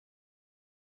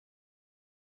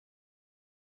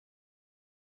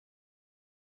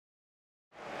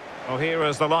Well, here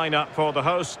is the lineup for the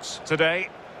hosts today.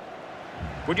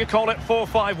 Would you call it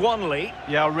 4-5-1, Lee?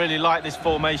 Yeah, I really like this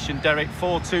formation, Derek.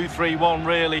 4-2-3-1,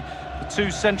 really. The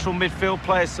two central midfield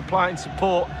players supplying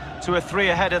support to a three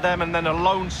ahead of them, and then a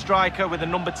lone striker with a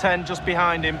number 10 just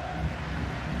behind him.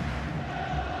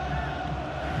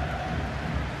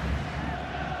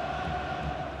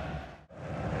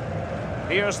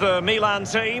 Here's the Milan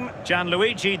team.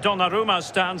 Gianluigi Donnarumma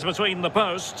stands between the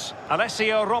posts.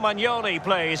 Alessio Romagnoli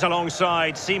plays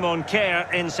alongside Simon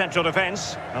Kjær in central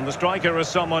defence. And the striker is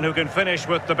someone who can finish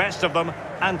with the best of them,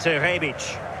 Ante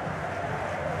Rebic.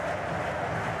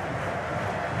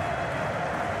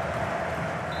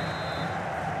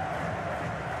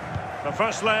 The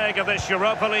first leg of this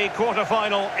Europa League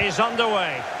quarter-final is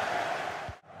underway.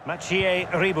 Mathieu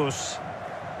Ribus.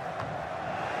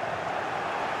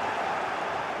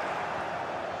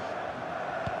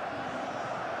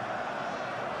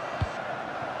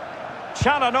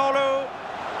 Çalhanoğlu,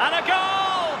 and a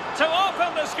goal to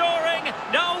open the scoring.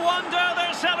 No wonder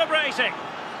they're celebrating.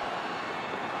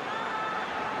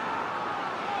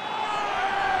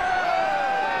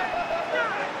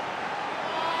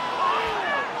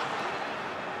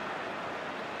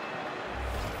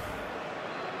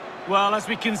 Well, as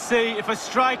we can see, if a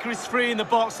striker is free in the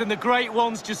box, then the great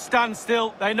ones just stand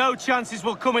still. They know chances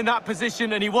will come in that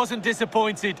position, and he wasn't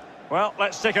disappointed. Well,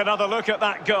 let's take another look at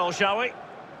that goal, shall we?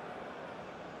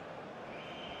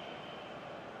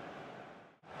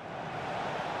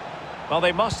 Well,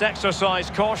 they must exercise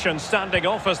caution standing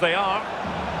off as they are.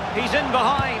 He's in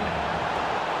behind.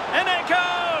 In it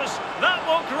goes! That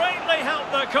will greatly help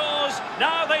the cause.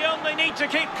 Now they only need to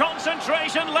keep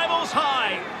concentration levels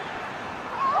high.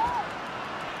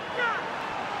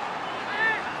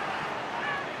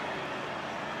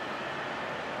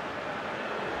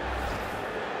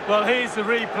 Well, here's the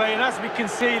replay, and as we can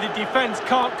see, the defence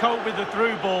can't cope with the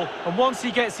through ball. And once he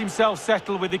gets himself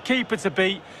settled with the keeper to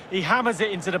beat, he hammers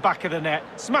it into the back of the net.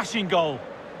 Smashing goal.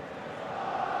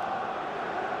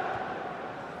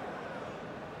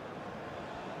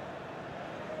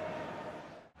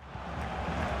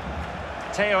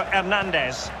 Theo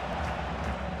Hernandez.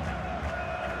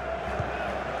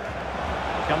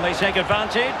 Can they take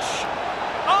advantage?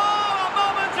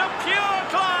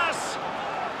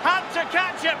 To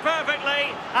catch it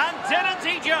perfectly, and didn't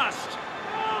he just?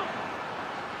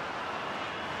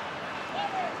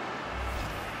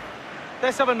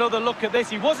 Let's have another look at this.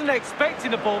 He wasn't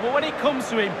expecting the ball, but when it comes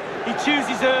to him, he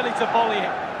chooses early to volley it.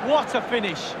 What a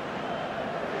finish.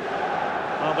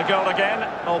 Well, the goal again,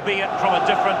 albeit from a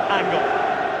different angle.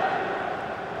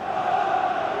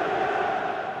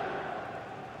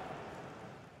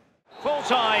 Full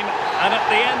time, and at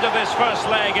the end of this first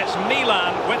leg, it's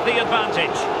Milan with the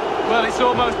advantage. Well, it's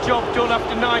almost job done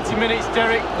after 90 minutes,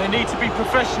 Derek. They need to be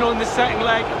professional in the second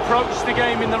leg, approach the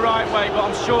game in the right way, but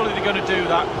I'm surely they're going to do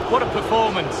that. What a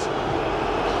performance.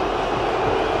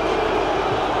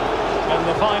 On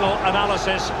the final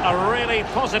analysis, a really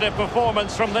positive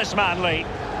performance from this man, Lee.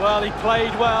 Well, he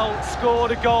played well,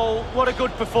 scored a goal. What a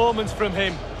good performance from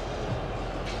him.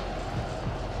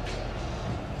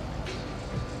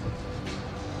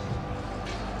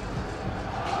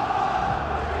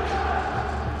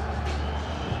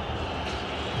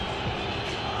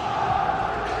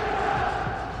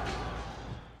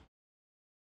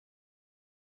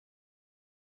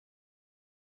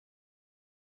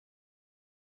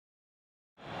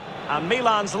 And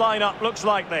Milan's lineup looks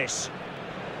like this.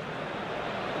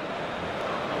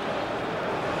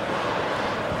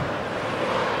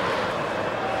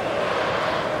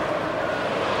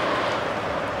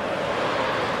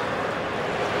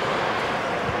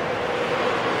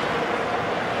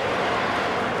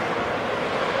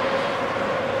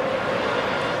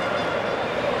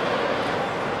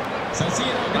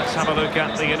 Let's have a look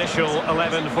at the initial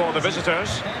 11 for the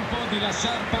visitors.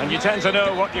 And you tend to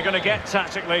know what you're going to get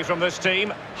tactically from this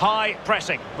team. High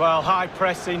pressing. Well, high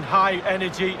pressing, high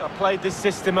energy. I played this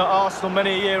system at Arsenal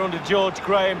many a year under George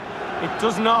Graham. It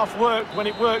doesn't half work when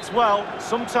it works well.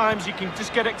 Sometimes you can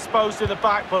just get exposed to the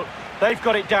back, but they've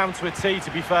got it down to a T,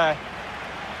 to be fair.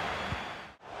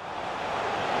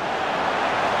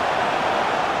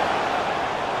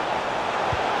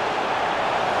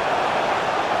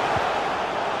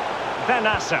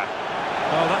 Benassa.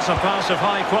 Oh, that's a pass of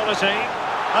high quality.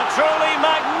 A truly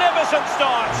magnificent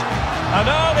start. An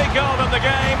early goal in the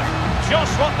game.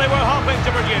 Just what they were hoping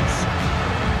to produce.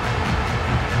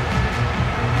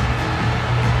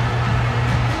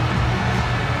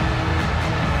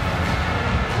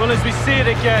 Well, as we see it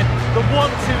again, the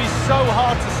 1-2 is so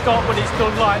hard to stop when it's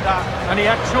done like that. And he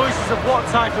had choices of what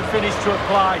type of finish to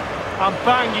apply. and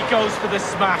bang, he goes for the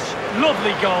smash.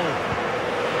 Lovely goal.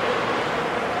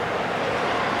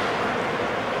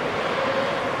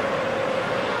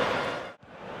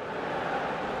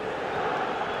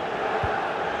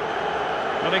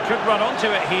 Well, he could run onto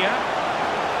it here.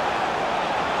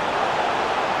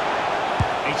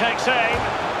 He takes aim.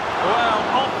 Well,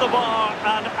 off the bar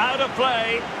and out of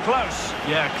play. Close.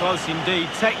 Yeah, close indeed.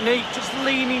 Technique, just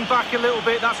leaning back a little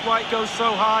bit. That's why it goes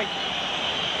so high.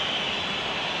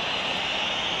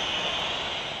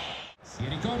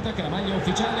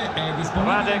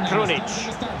 Rade Krunic.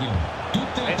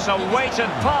 It's a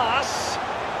weighted pass.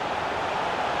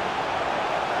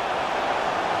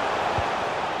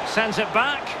 Sends it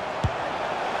back.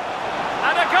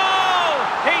 And a goal!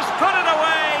 He's put it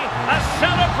away! A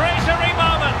celebratory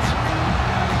moment!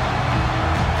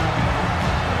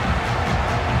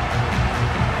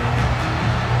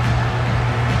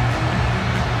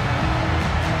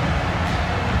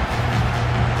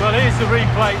 Well, here's the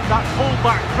replay. That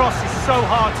full-back cross is so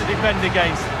hard to defend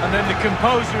against. And then the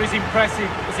composure is impressive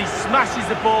as he smashes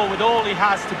the ball with all he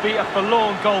has to beat a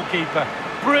forlorn goalkeeper.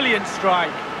 Brilliant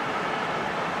strike.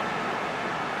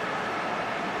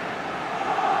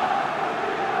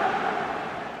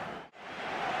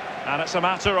 And it's a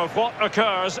matter of what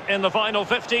occurs in the final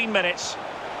 15 minutes.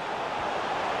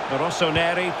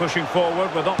 Rossoneri pushing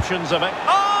forward with options of it.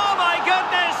 Oh my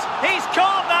goodness! He's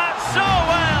caught that so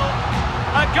well!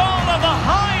 A goal of the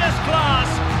highest class!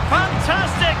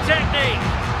 Fantastic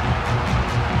technique!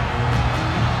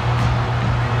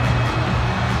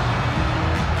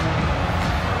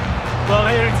 Well,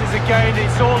 here it is again.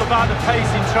 It's all about the pace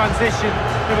in transition.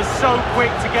 He was so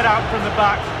quick to get out from the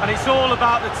back, and it's all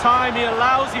about the time he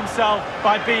allows himself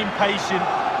by being patient,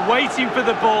 waiting for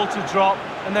the ball to drop,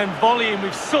 and then volleying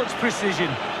with such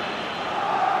precision.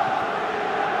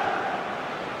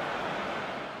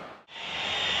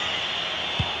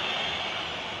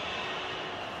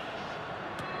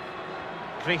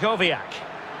 Krychowiak.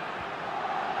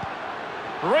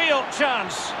 Real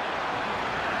chance.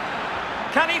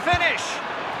 Can he finish?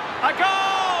 A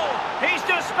goal! He's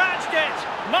dispatched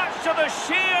it, much to the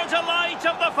sheer delight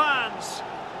of the fans.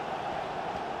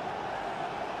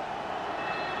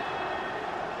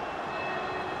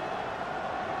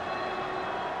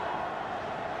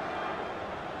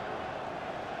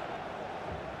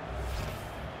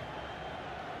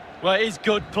 Well, it is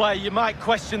good play. You might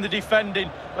question the defending,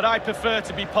 but I prefer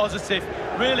to be positive.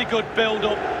 Really good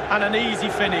build-up and an easy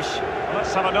finish.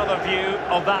 Let's have another view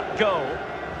of that goal.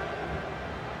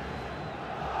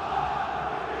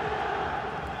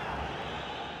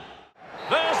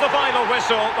 There's the final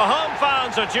whistle. The home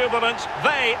fans are jubilant.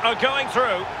 They are going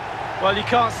through. Well, you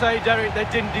can't say, Derek, they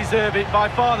didn't deserve it. By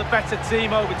far the better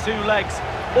team over two legs.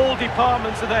 All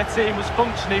departments of their team was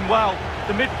functioning well.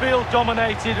 The midfield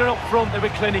dominated, and up front they were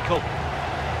clinical.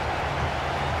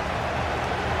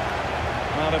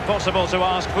 Well, impossible to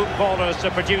ask footballers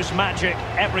to produce magic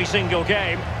every single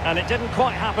game, and it didn't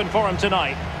quite happen for him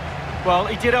tonight. Well,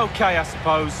 he did okay, I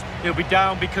suppose. He'll be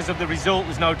down because of the result,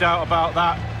 there's no doubt about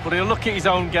that. But he'll look at his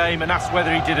own game and ask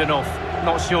whether he did enough.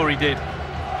 Not sure he did.